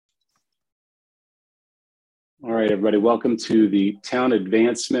All right, everybody, welcome to the Town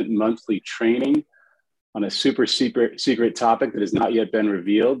Advancement Monthly Training on a super secret topic that has not yet been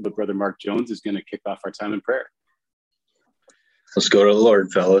revealed, but Brother Mark Jones is going to kick off our time in prayer. Let's go to the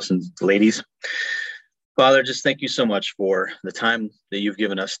Lord, fellas and ladies. Father, just thank you so much for the time that you've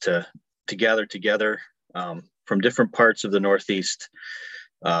given us to gather together from different parts of the Northeast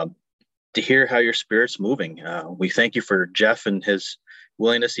to hear how your Spirit's moving. We thank you for Jeff and his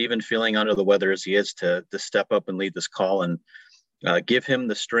willingness, even feeling under the weather as he is, to step up and lead this call, and give him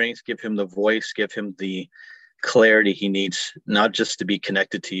the strength, give him the voice, give him the clarity he needs, not just to be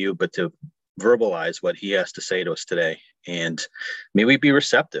connected to you, but to verbalize what he has to say to us today. And may we be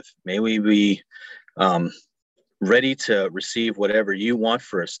receptive. May we be ready to receive whatever you want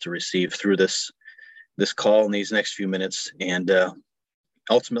for us to receive through this call in these next few minutes. And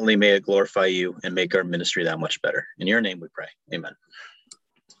ultimately, may it glorify you and make our ministry that much better. In your name we pray. Amen.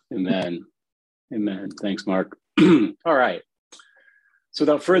 Amen. Amen. Thanks, Mark. All right. So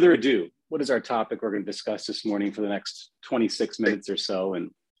without further ado, what is our topic we're going to discuss this morning for the next 26 minutes or so?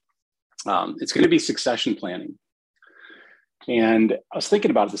 And it's going to be succession planning. And I was thinking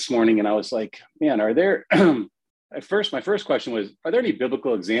about it this morning, and I was like, man, are there, my first question was, are there any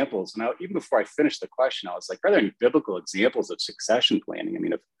biblical examples? And even before I finished the question, I was like, are there any biblical examples of succession planning? I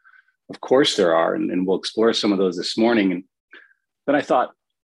mean, of course there are, and we'll explore some of those this morning. And then I thought,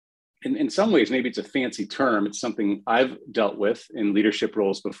 in some ways, maybe it's a fancy term. It's something I've dealt with in leadership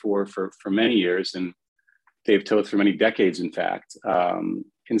roles before for many years, and Dave Toth for many decades, in fact. And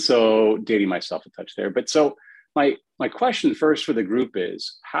so dating myself a touch there. But so my question first for the group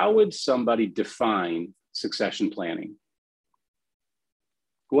is, how would somebody define succession planning?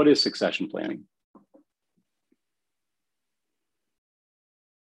 What is succession planning?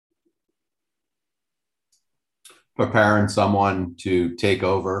 Preparing someone to take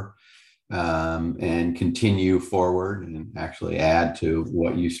over and continue forward and actually add to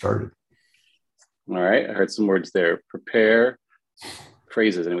what you started. All right. I heard some words there. Prepare,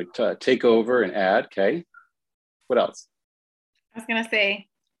 phrases, and take over and add. Okay. What else? I was going to say,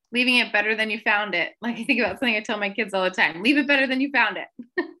 leaving it better than you found it. Like, I think about something I tell my kids all the time. Leave it better than you found it.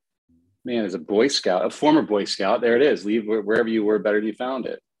 Man, as a Boy Scout, a former Boy Scout, there it is. Leave wherever you were better than you found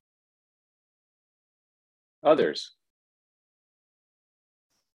it. Others.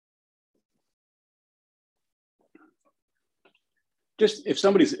 Just if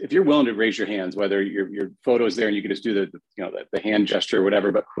you're willing to raise your hands, whether your photo is there and you can just do the hand gesture or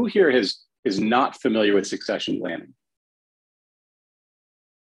whatever, but who here is not familiar with succession planning?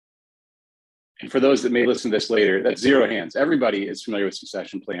 And for those that may listen to this later, that's 0 hands. Everybody is familiar with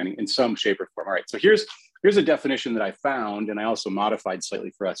succession planning in some shape or form. All right, so here's a definition that I found, and I also modified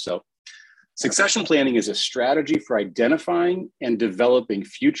slightly for us. So succession planning is a strategy for identifying and developing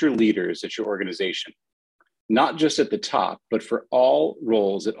future leaders at your organization, not just at the top, but for all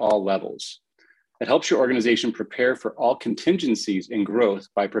roles at all levels. It helps your organization prepare for all contingencies and growth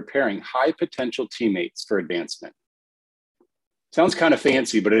by preparing high potential teammates for advancement. Sounds kind of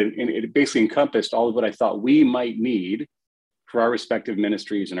fancy, but it basically encompassed all of what I thought we might need for our respective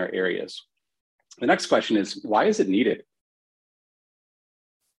ministries and our areas. The next question is, why is it needed?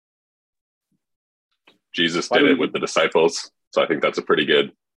 Jesus did it with the disciples, so I think that's a pretty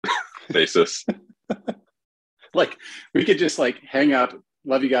good basis. Like, we could just hang up,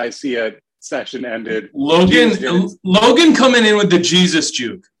 love you guys, see ya, session ended. Logan coming in with the Jesus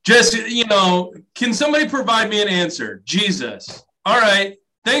juke. Just, can somebody provide me an answer? Jesus. All right.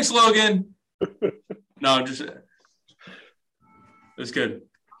 Thanks, Logan. No, just, that's good.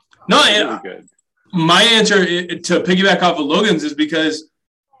 No, really good. My answer to piggyback off of Logan's is because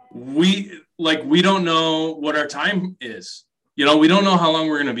we don't know what our time is. We don't know how long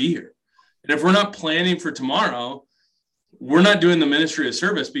we're going to be here. And if we're not planning for tomorrow, we're not doing the ministry of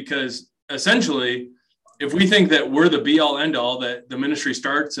service, because essentially, if we think that we're the be all end all, that the ministry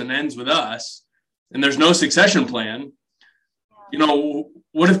starts and ends with us, and there's no succession plan,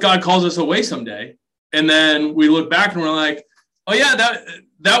 what if God calls us away someday? And then we look back and we're like, oh yeah,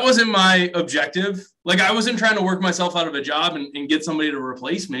 that wasn't my objective. Like, I wasn't trying to work myself out of a job and get somebody to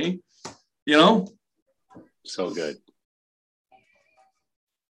replace me, So good.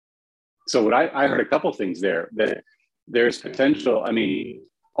 So what I heard a couple things there, that there's potential. I mean,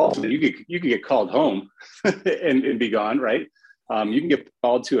 also you could get called home and be gone, right? You can get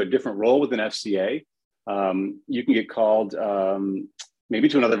called to a different role within FCA. You can get called maybe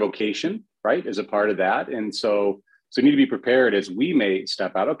to another vocation, right, as a part of that. And so you need to be prepared as we may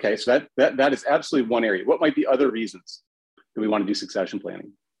step out. Okay, so that is absolutely one area. What might be other reasons that we want to do succession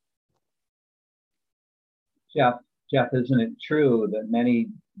planning? Yeah. Jeff, isn't it true that many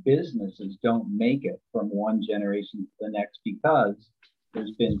businesses don't make it from one generation to the next because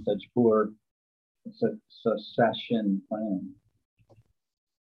there's been such poor succession planning?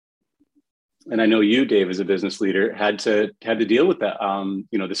 And I know you, Dave, as a business leader, had to deal with that.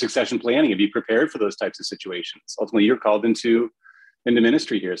 The succession planning, and be prepared for those types of situations. Ultimately, you're called into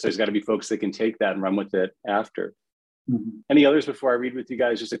ministry here, so there's got to be folks that can take that and run with it after. Mm-hmm. Any others before I read with you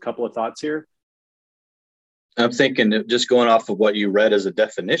guys? Just a couple of thoughts here. I'm thinking, just going off of what you read as a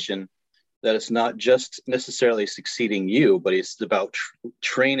definition, that it's not just necessarily succeeding you, but it's about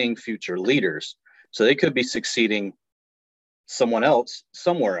training future leaders. So they could be succeeding someone else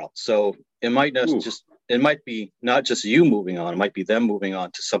somewhere else. So it might not it might be not just you moving on, it might be them moving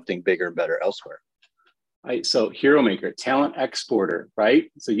on to something bigger and better elsewhere. So hero maker, talent exporter,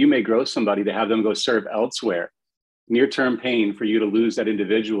 right? So you may grow somebody to have them go serve elsewhere. Near-term pain for you to lose that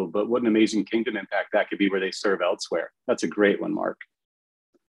individual, but what an amazing kingdom impact that could be where they serve elsewhere. That's a great one, Mark.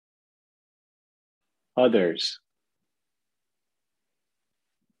 Others.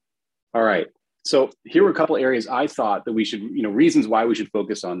 All right. So here were a couple areas I thought that we should, reasons why we should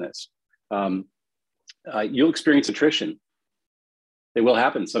focus on this. You'll experience attrition. It will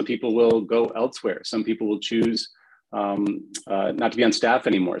happen. Some people will go elsewhere. Some people will choose not to be on staff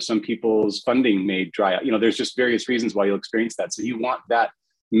anymore. Some people's funding may dry out. There's just various reasons why you'll experience that. So you want that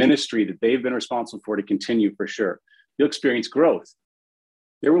ministry that they've been responsible for to continue, for sure. You'll experience growth.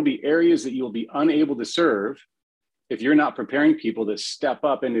 There will be areas that you'll be unable to serve if you're not preparing people to step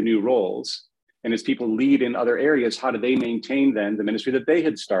up into new roles. And as people lead in other areas, how do they maintain then the ministry that they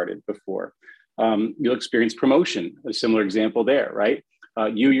had started before? You'll experience promotion, a similar example there, right?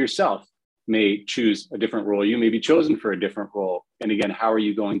 You yourself may choose a different role. You may be chosen for a different role. And again, how are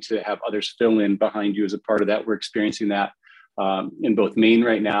you going to have others fill in behind you as a part of that? We're experiencing that in both Maine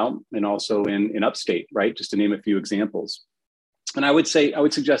right now and also in upstate, right? Just to name a few examples. And I would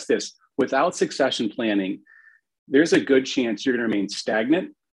suggest this: without succession planning, there's a good chance you're going to remain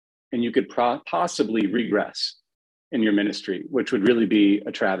stagnant and you could possibly regress in your ministry, which would really be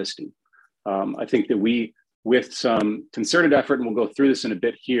a travesty. I think that we, with some concerted effort, and we'll go through this in a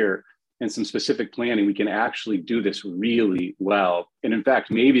bit here, and some specific planning, we can actually do this really well. And in fact,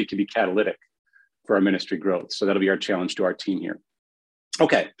 maybe it can be catalytic for our ministry growth. So that'll be our challenge to our team here.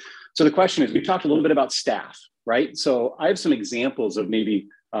 Okay, so the question is, we talked a little bit about staff, right? So I have some examples of maybe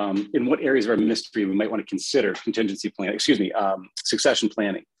in what areas of our ministry we might want to consider succession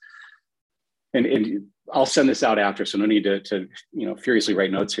planning. And I'll send this out after, so no need to furiously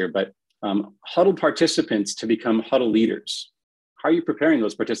write notes here, but huddle participants to become huddle leaders. How are you preparing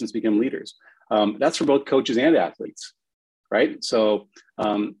those participants to become leaders? That's for both coaches and athletes, right? So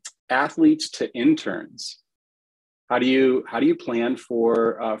athletes to interns. How do you plan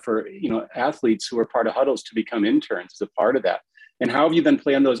for athletes who are part of huddles to become interns as a part of that? And how have you then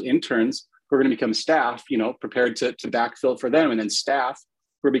planned those interns who are going to become staff, prepared to backfill for them, and then staff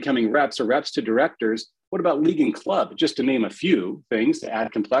who are becoming reps or reps to directors? What about league and club? Just to name a few things to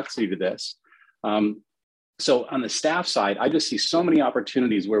add complexity to this. So on the staff side, I just see so many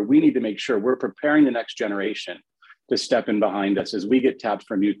opportunities where we need to make sure we're preparing the next generation to step in behind us as we get tapped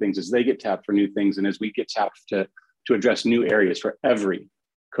for new things, as they get tapped for new things, and as we get tapped to address new areas for every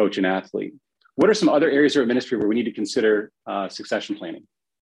coach and athlete. What are some other areas of ministry where we need to consider succession planning?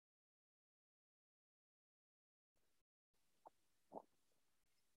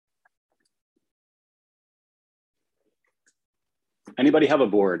 Anybody have a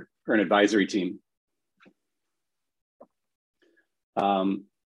board or an advisory team?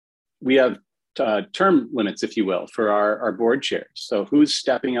 We have term limits, if you will, for our board chairs. So who's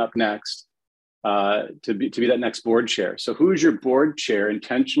stepping up next to be that next board chair? So who's your board chair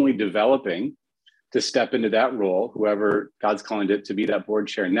intentionally developing to step into that role, whoever God's calling it to be that board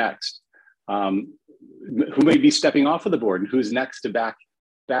chair next? Who may be stepping off of the board, and who's next to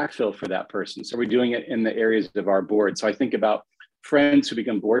backfill for that person? So we're doing it in the areas of our board. So I think about friends who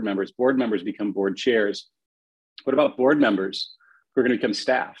become board members become board chairs. What about board members who are going to become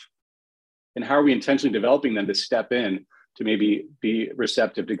staff? And how are we intentionally developing them to step in to maybe be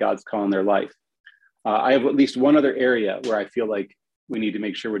receptive to God's call in their life? I have at least one other area where I feel like we need to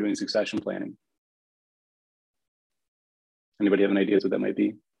make sure we're doing succession planning. Anybody have any ideas what that might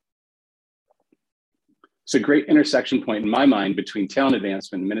be? It's a great intersection point in my mind between talent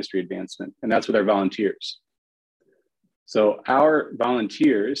advancement and ministry advancement, and that's with our volunteers. So our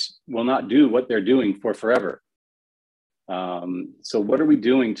volunteers will not do what they're doing for forever. So what are we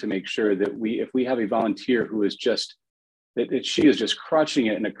doing to make sure that if we have a volunteer who is just, that she is just crushing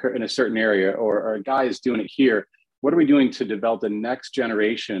it in a certain area, or a guy is doing it here, what are we doing to develop the next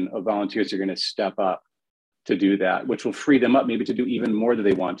generation of volunteers who are going to step up to do that, which will free them up maybe to do even more than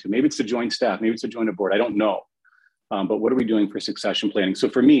they want to. Maybe it's to join staff, maybe it's to join a board. I don't know. But what are we doing for succession planning? So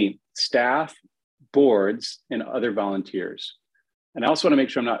for me, staff, boards, and other volunteers. And I also want to make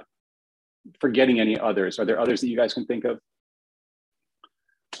sure I'm not forgetting any others. Are there others that you guys can think of?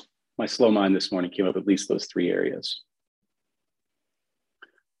 My slow mind this morning came up with at least those 3 areas.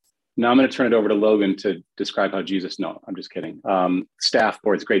 Now I'm going to turn it over to Logan to describe how Jesus, no, I'm just kidding. Staff,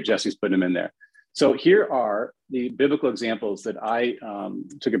 boards, great, Jesse's putting them in there. So here are the biblical examples that I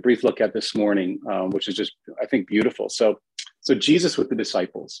took a brief look at this morning, which is just, I think, beautiful. So Jesus with the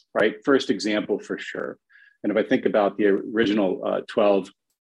disciples, right? First example for sure. And if I think about the original 12,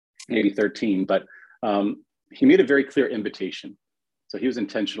 maybe 13, but he made a very clear invitation. So he was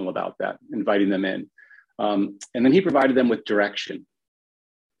intentional about that, inviting them in. And then he provided them with direction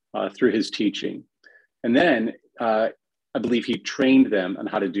through his teaching. And then I believe he trained them on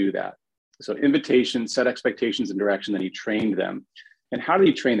how to do that. So invitation, set expectations and direction, then he trained them. And how did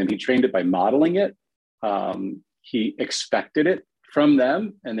he train them? He trained it by modeling it. He expected it from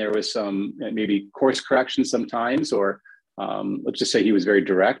them. And there was some maybe course correction sometimes, or let's just say he was very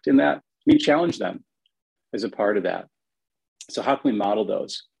direct in that. He challenged them as a part of that. So how can we model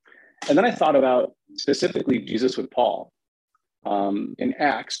those? And then I thought about specifically Jesus with Paul. In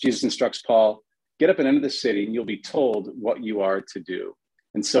Acts, Jesus instructs Paul, get up and enter the city and you'll be told what you are to do.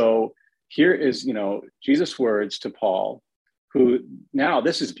 And so here is, Jesus' words to Paul, who now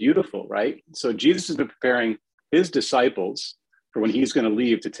this is beautiful, right? So Jesus has been preparing his disciples for when he's going to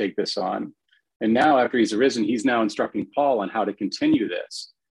leave to take this on. And now after he's arisen, he's now instructing Paul on how to continue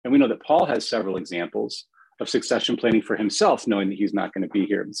this. And we know that Paul has several examples of succession planning for himself, knowing that he's not going to be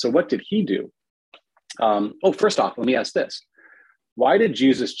here. So what did he do? First off, let me ask this. Why did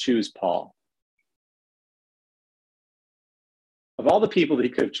Jesus choose Paul? Of all the people that he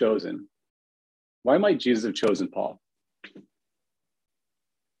could have chosen, why might Jesus have chosen Paul?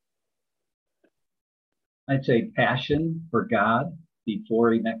 I'd say passion for God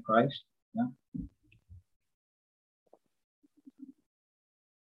before he met Christ. Yeah.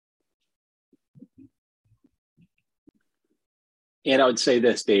 And I would say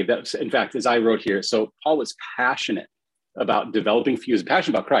this, Dave, that's in fact, as I wrote here, so Paul was passionate about developing, he was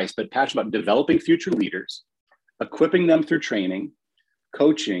passionate about Christ, but passionate about developing future leaders, equipping them through training,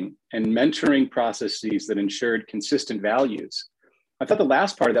 coaching, and mentoring processes that ensured consistent values. I thought the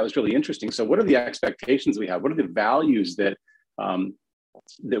last part of that was really interesting. So what are the expectations we have? What are the values that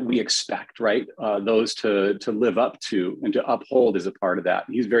that we expect, right? Those to live up to and to uphold as a part of that.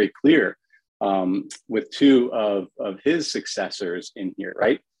 And he's very clear with 2 of his successors in here,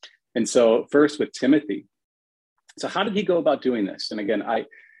 right? And so first with Timothy. So how did he go about doing this? And again,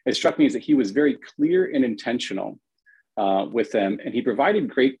 it struck me as that he was very clear and intentional with them, and he provided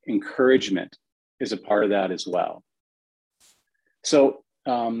great encouragement as a part of that as well. So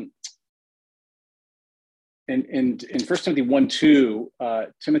in 1 Timothy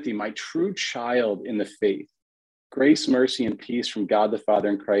 1:2, Timothy, my true child in the faith, grace, mercy, and peace from God the Father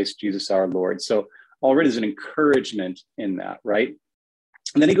and Christ Jesus our Lord. So already there's an encouragement in that, right?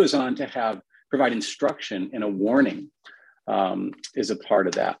 And then he goes on to provide instruction and a warning is a part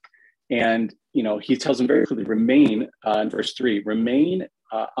of that. And, he tells them very clearly, remain, in verse 3, remain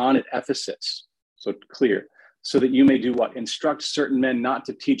on at Ephesus. So clear, so that you may do what? Instruct certain men not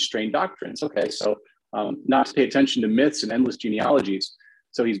to teach strange doctrines. Okay, so not to pay attention to myths and endless genealogies.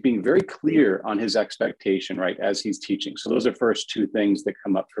 So he's being very clear on his expectation, right, as he's teaching. So those are first 2 things that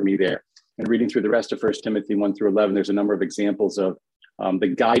come up for me there. And reading through the rest of 1 Timothy 1-11, there's a number of examples of the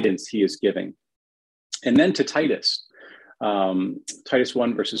guidance he is giving. And then to Titus, Titus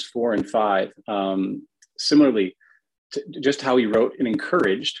 1 verses 4 and 5, similarly, just how he wrote and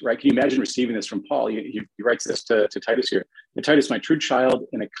encouraged, right? Can you imagine receiving this from Paul? He writes this to Titus here. Titus, my true child,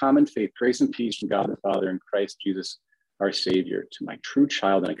 in a common faith, grace and peace from God the Father and Christ Jesus, our Savior, to my true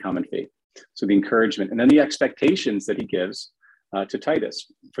child in a common faith. So the encouragement, and then the expectations that he gives to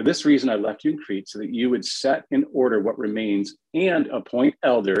Titus. For this reason, I left you in Crete so that you would set in order what remains and appoint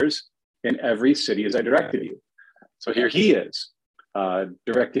elders in every city as I directed you. So here he is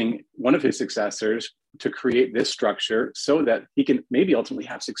directing one of his successors to create this structure so that he can maybe ultimately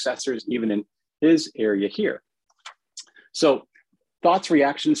have successors even in his area here. So thoughts,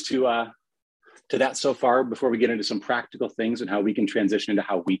 reactions to that so far before we get into some practical things and how we can transition into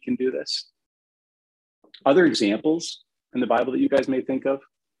how we can do this? Other examples in the Bible that you guys may think of,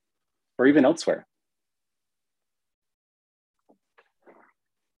 or even elsewhere?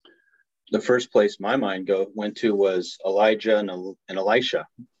 The first place my mind went to was Elijah and Elisha.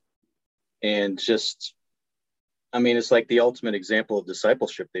 And just I mean, it's like the ultimate example of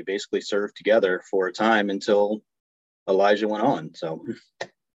discipleship. They basically served together for a time until Elijah went on. So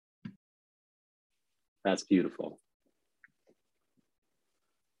that's beautiful.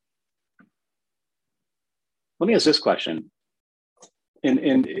 Let me ask this question. And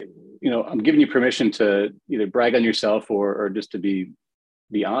I'm giving you permission to either brag on yourself or just to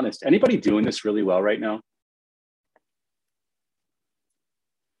be honest. Anybody doing this really well right now?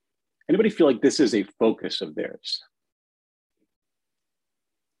 Anybody feel like this is a focus of theirs?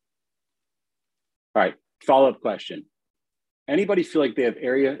 All right, follow-up question. Anybody feel like they have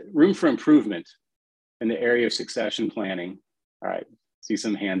room for improvement in the area of succession planning? All right, see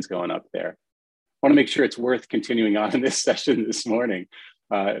some hands going up there. I want to make sure it's worth continuing on in this session this morning.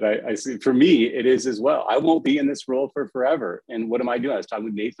 I see, for me, it is as well. I won't be in this role for forever. And what am I doing? I was talking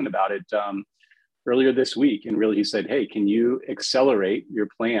with Nathan about it earlier this week. And really he said, hey, can you accelerate your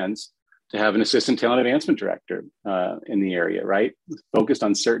plans to have an assistant talent advancement director in the area, right? Focused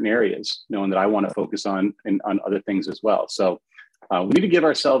on certain areas, knowing that I want to focus on other things as well. So we need to give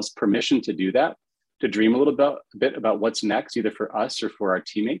ourselves permission to do that, to dream a bit about what's next, either for us or for our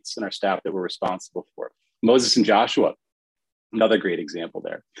teammates and our staff that we're responsible for. Moses and Joshua, another great example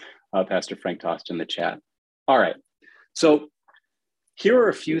there. Pastor Frank tossed in the chat. All right, so here are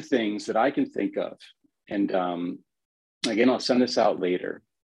a few things that I can think of. And again, I'll send this out later,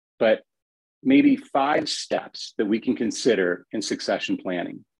 but maybe 5 steps that we can consider in succession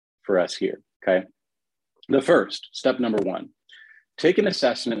planning for us here, okay? The first, step number 1, take an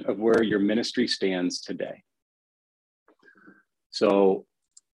assessment of where your ministry stands today. So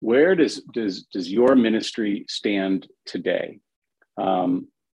where does your ministry stand today?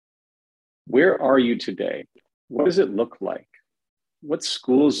 Where are you today? What does it look like? What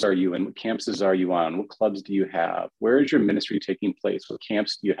schools are you in? What campuses are you on? What clubs do you have? Where is your ministry taking place? What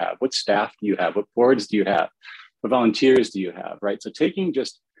camps do you have? What staff do you have? What boards do you have? What volunteers do you have, right? So taking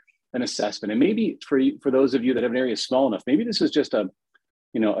just an assessment, and maybe for those of you that have an area small enough, maybe this is just a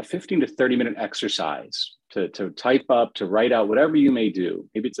 15 to 30 minute exercise to type up, to write out, whatever you may do.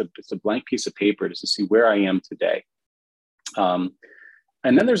 Maybe it's a blank piece of paper just to see where I am today. And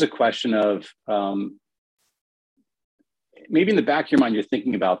then there's a question of, maybe in the back of your mind, you're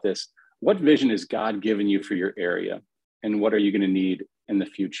thinking about this. What vision has God given you for your area? And what are you going to need in the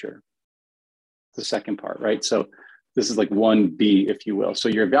future? The second part, right? So this is like 1B, if you will. So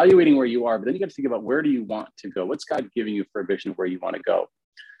you're evaluating where you are, but then you got to think about, where do you want to go? What's God giving you for a vision of where you want to go?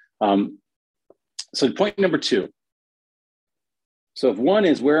 So point number 2. So if 1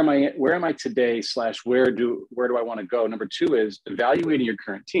 is where am I today / where do I want to go? Number 2 is evaluating your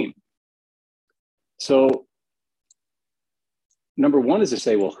current team. So number 1 is to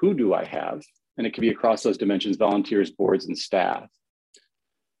say, well, who do I have? And it can be across those dimensions: volunteers, boards, and staff.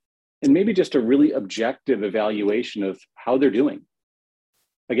 And maybe just a really objective evaluation of how they're doing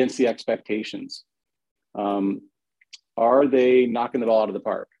against the expectations. Are they knocking the ball out of the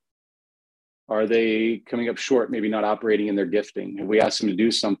park? Are they coming up short, maybe not operating in their gifting? Have we asked them to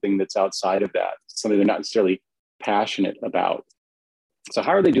do something that's outside of that, something they're not necessarily passionate about? So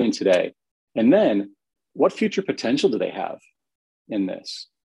how are they doing today? And then what future potential do they have in this?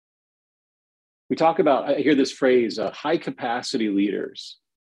 We talk about, I hear this phrase, high capacity leaders,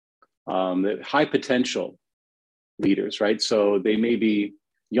 high potential leaders, right? So they may be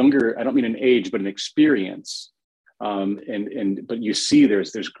younger, I don't mean in age, but in experience. But you see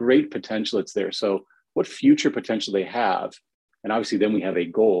there's great potential that's there. So what future potential they have, and obviously then we have a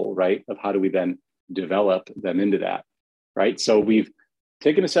goal, right, of how do we then develop them into that, right? So we've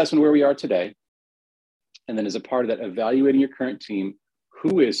taken assessment where we are today, and then as a part of that, evaluating your current team,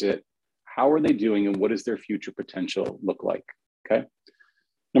 who is it, how are they doing, and what does their future potential look like, okay?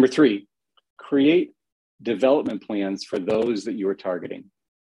 Number 3, create development plans for those that you are targeting.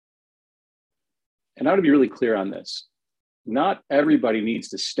 And I want to be really clear on this. Not everybody needs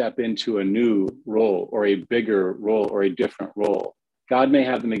to step into a new role or a bigger role or a different role. God may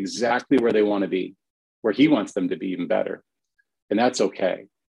have them exactly where they want to be, where he wants them to be even better. And that's okay.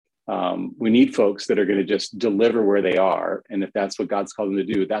 We need folks that are going to just deliver where they are. And if that's what God's called them to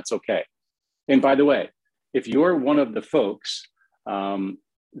do, that's okay. And by the way, if you're one of the folks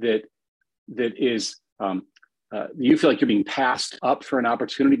that is, you feel like you're being passed up for an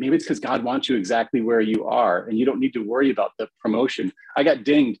opportunity, maybe it's because God wants you exactly where you are and you don't need to worry about the promotion. I got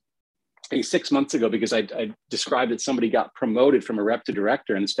dinged 6 months ago because I described that somebody got promoted from a rep to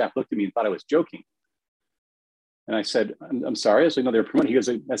director, and the staff looked at me and thought I was joking. And I said, I'm sorry. I was like, no, they're promoted. He goes,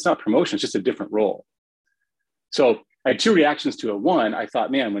 that's not promotion, it's just a different role. So I had 2 reactions to it. One, I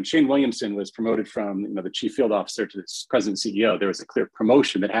thought, man, when Shane Williamson was promoted from the chief field officer to the president CEO, there was a clear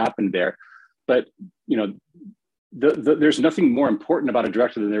promotion that happened there. But there's nothing more important about a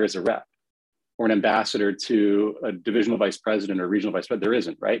director than there is a rep or an ambassador to a divisional vice president or regional vice president. There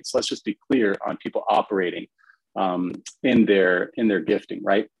isn't, right? So let's just be clear on people operating in their gifting,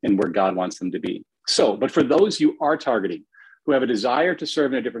 right? And where God wants them to be. So, but for those you are targeting, who have a desire to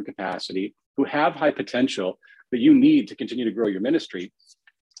serve in a different capacity, who have high potential that you need to continue to grow your ministry,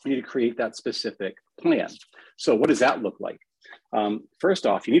 you need to create that specific plan. So what does that look like? First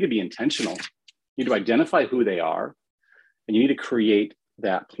off, you need to be intentional. You need to identify who they are, and you need to create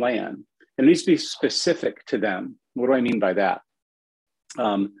that plan. And it needs to be specific to them. What do I mean by that?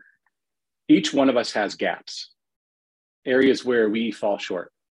 Each one of us has gaps, areas where we fall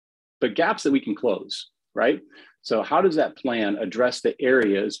short, but gaps that we can close, right? So how does that plan address the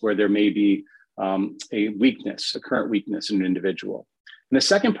areas where there may be a weakness, a current weakness in an individual? And the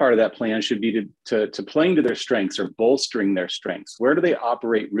second part of that plan should be to playing to their strengths or bolstering their strengths. Where do they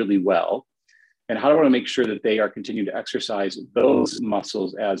operate really well? And how do I want to make sure that they are continuing to exercise those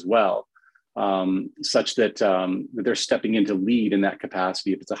muscles as well, such that, that they're stepping into lead in that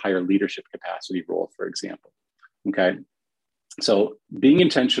capacity if it's a higher leadership capacity role, for example. Okay. So being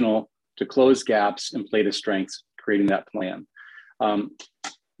intentional to close gaps and play to strengths, creating that plan.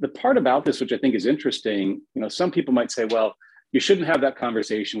 The part about this, which I think is interesting, some people might say, well, you shouldn't have that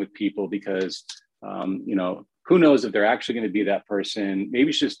conversation with people because, who knows if they're actually going to be that person. Maybe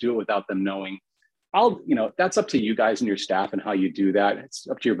you should just do it without them knowing. That's up to you guys and your staff and how you do that. It's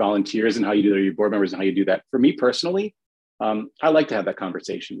up to your volunteers and how you do that, your board members and how you do that. For me personally, I like to have that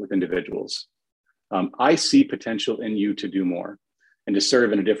conversation with individuals. I see potential in you to do more and to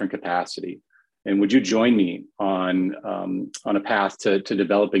serve in a different capacity. And would you join me on a path to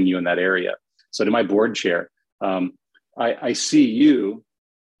developing you in that area? So to my board chair, I see you,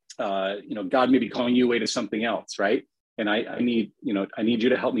 God may be calling you away to something else, right? And I need you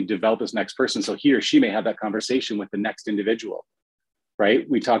to help me develop this next person. So he or she may have that conversation with the next individual, right?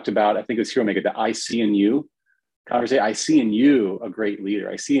 We talked about, I think it was Hero Mega, the I see in you conversation. I see in you a great leader.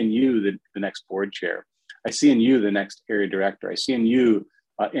 I see in you the next board chair. I see in you the next area director. I see in you,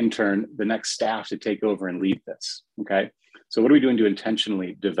 intern, the next staff to take over and lead this, okay? So what are we doing to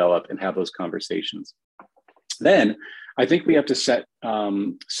intentionally develop and have those conversations? Then I think we have to set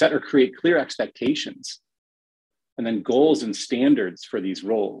or create clear expectations and then goals and standards for these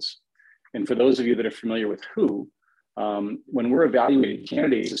roles. And for those of you that are familiar with who, when we're evaluating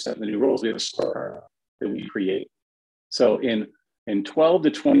candidates to set the new roles, we have a scorecard that we create. So in 12 to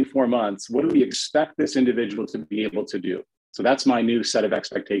 24 months, what do we expect this individual to be able to do? So that's my new set of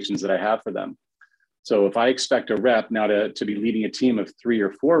expectations that I have for them. So if I expect a rep now to be leading a team of 3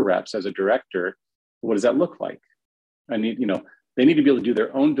 or 4 reps as a director, what does that look like? They need to be able to do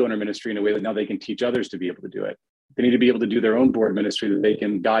their own donor ministry in a way that now they can teach others to be able to do it. They need to be able to do their own board ministry that they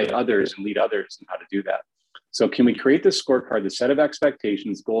can guide others and lead others in how to do that. So can we create this scorecard, the set of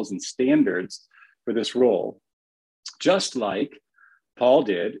expectations, goals, and standards for this role, just like Paul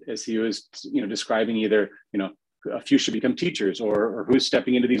did as he was, describing either, a few should become teachers or who's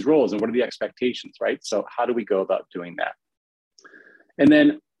stepping into these roles and what are the expectations, right? So how do we go about doing that? And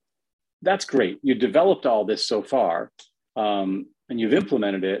then that's great. You developed all this so far and you've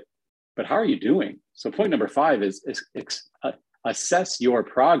implemented it, but how are you doing? So point number 5 is assess your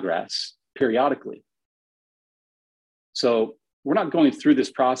progress periodically. So we're not going through this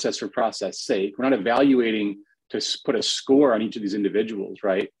process for process sake. We're not evaluating to put a score on each of these individuals,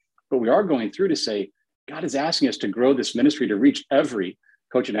 right? But we are going through to say, God is asking us to grow this ministry to reach every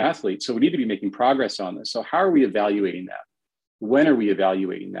coach and athlete. So we need to be making progress on this. So how are we evaluating that? When are we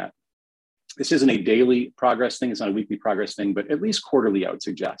evaluating that? This isn't a daily progress thing. It's not a weekly progress thing, but at least quarterly, I would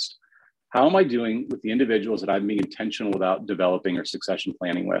suggest. How am I doing with the individuals that I'm being intentional about developing or succession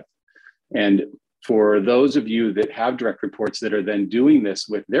planning with? And for those of you that have direct reports that are then doing this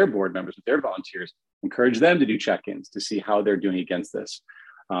with their board members, with their volunteers, encourage them to do check-ins to see how they're doing against this.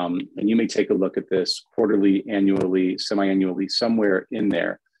 And you may take a look at this quarterly, annually, semi-annually, somewhere in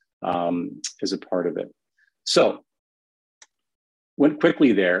there as a part of it. So went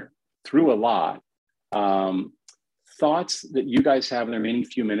quickly there, through a lot. Thoughts that you guys have in the remaining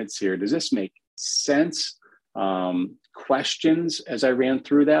few minutes here. Does this make sense? Questions as I ran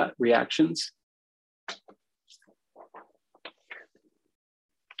through that, reactions?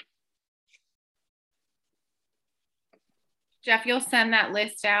 Jeff, you'll send that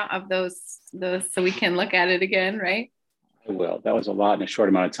list out of those so we can look at it again, right? I will. That was a lot in a short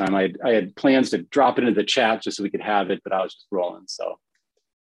amount of time. I had plans to drop it into the chat just so we could have it, but I was just rolling. So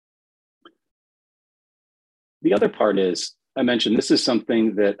the other part is, I mentioned this is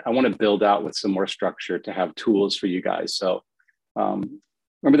something that I want to build out with some more structure to have tools for you guys. So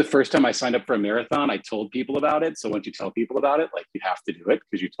Remember the first time I signed up for a marathon, I told people about it. So once you tell people about it, like, you have to do it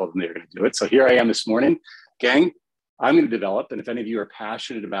because you told them they were going to do it. So here I am this morning, gang. I'm going to develop. And if any of you are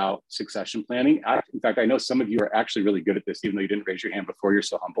passionate about succession planning, in fact, I know some of you are actually really good at this, even though you didn't raise your hand before. You're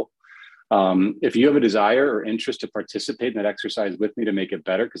so humble. If you have a desire or interest to participate in that exercise with me to make it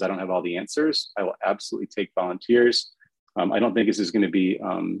better, because I don't have all the answers, I will absolutely take volunteers. I don't think this is going to be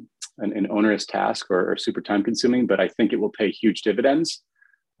an onerous task or super time consuming, but I think it will pay huge dividends.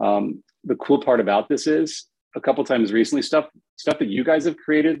 The cool part about this is, a couple times recently, stuff that you guys have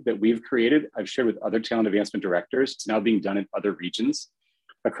created, that we've created, I've shared with other talent advancement directors. It's now being done in other regions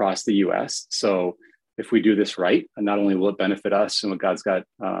across the US. So if we do this right, and not only will it benefit us and what God's got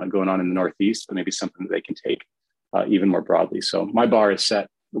going on in the Northeast, but maybe something that they can take even more broadly. So my bar is set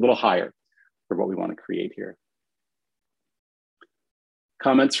a little higher for what we want to create here.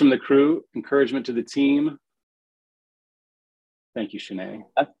 Comments from the crew, encouragement to the team. Thank you, Shanae.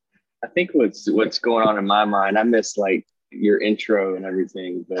 I think what's going on in my mind, I miss like your intro and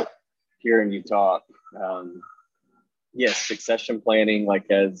everything, but hearing you talk, yes, succession planning, like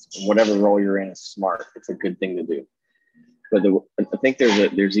as whatever role you're in, is smart. It's a good thing to do. But I think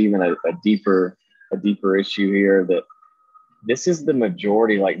there's even a deeper issue here, that this is the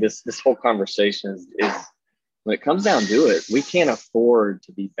majority. Like this whole conversation is when it comes down to it, we can't afford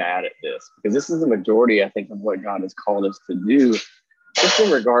to be bad at this, because this is the majority, I think, of what God has called us to do. Just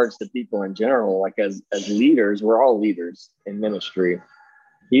in regards to people in general, like as leaders, we're all leaders in ministry.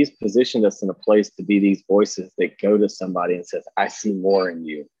 He's positioned us in a place to be these voices that go to somebody and says, I see more in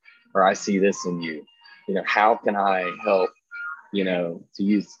you, or I see this in you. You know, how can I help, to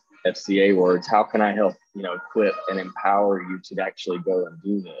use FCA words, how can I help, equip and empower you to actually go and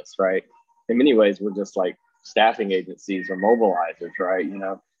do this, right? In many ways, we're just like staffing agencies or mobilizers, right?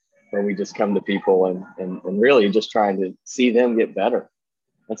 Where we just come to people and really just trying to see them get better.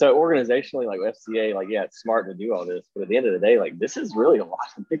 And so organizationally, like FCA, like, yeah, it's smart to do all this, but at the end of the day, like, this is really a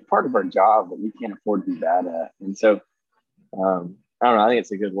big part of our job that we can't afford to be bad at. And so, I don't know, I think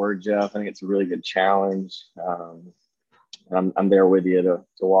it's a good word, Jeff. I think it's a really good challenge. And I'm there with you to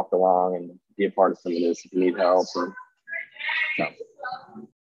walk along and be a part of some of this if you need help.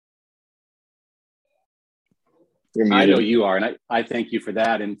 I know you are, and I thank you for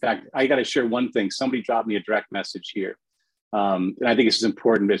that. In fact, I got to share one thing. Somebody dropped me a direct message here. And I think this is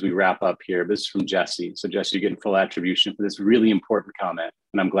important as we wrap up here. This is from Jesse. So Jesse, you're getting full attribution for this really important comment,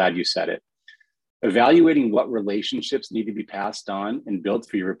 and I'm glad you said it. Evaluating what relationships need to be passed on and built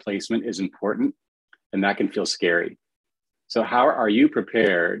for your replacement is important, and that can feel scary. So how are you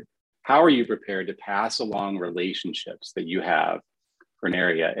prepared? How are you prepared to pass along relationships that you have for an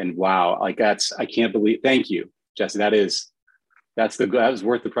area? And wow, like I can't believe, thank you, Jesse. That was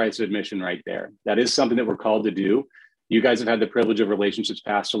worth the price of admission right there. That is something that we're called to do. You guys have had the privilege of relationships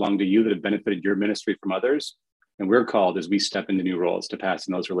passed along to you that have benefited your ministry from others. And we're called, as we step into new roles, to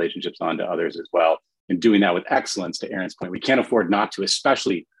passing those relationships on to others as well. And doing that with excellence, to Aaron's point. We can't afford not to,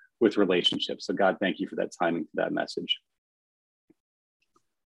 especially with relationships. So God, thank you for that timing, for that message.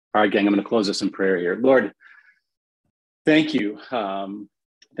 All right, gang, I'm going to close this in prayer here. Lord, thank you.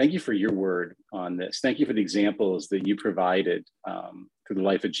 Thank you for your word on this. Thank you for the examples that you provided through the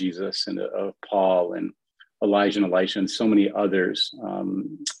life of Jesus and of Paul and Elijah and Elisha and so many others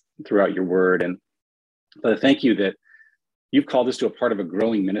throughout your word. But thank you that you've called us to a part of a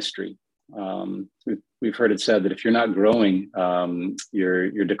growing ministry. We've heard it said that if you're not growing,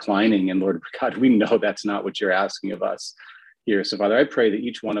 you're declining. And Lord God, we know that's not what you're asking of us here. So Father, I pray that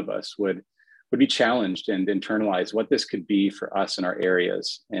each one of us would be challenged and internalize what this could be for us in our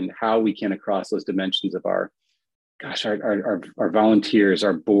areas and how we can, across those dimensions of our volunteers,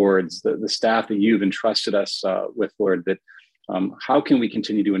 our boards, the staff that you've entrusted us with, Lord, that how can we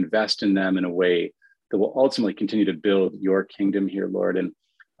continue to invest in them in a way that will ultimately continue to build your kingdom here, Lord. And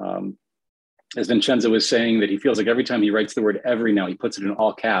as Vincenzo was saying, that he feels like every time he writes the word every now, he puts it in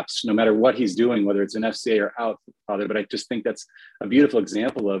all caps, no matter what he's doing, whether it's an FCA or out, Father. But I just think that's a beautiful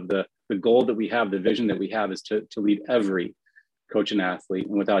example of the goal that we have, the vision that we have is to lead every coach and athlete.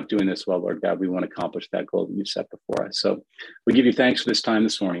 And without doing this well, Lord God, we want to accomplish that goal that you've set before us. So we give you thanks for this time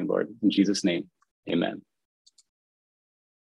this morning, Lord. In Jesus' name, amen.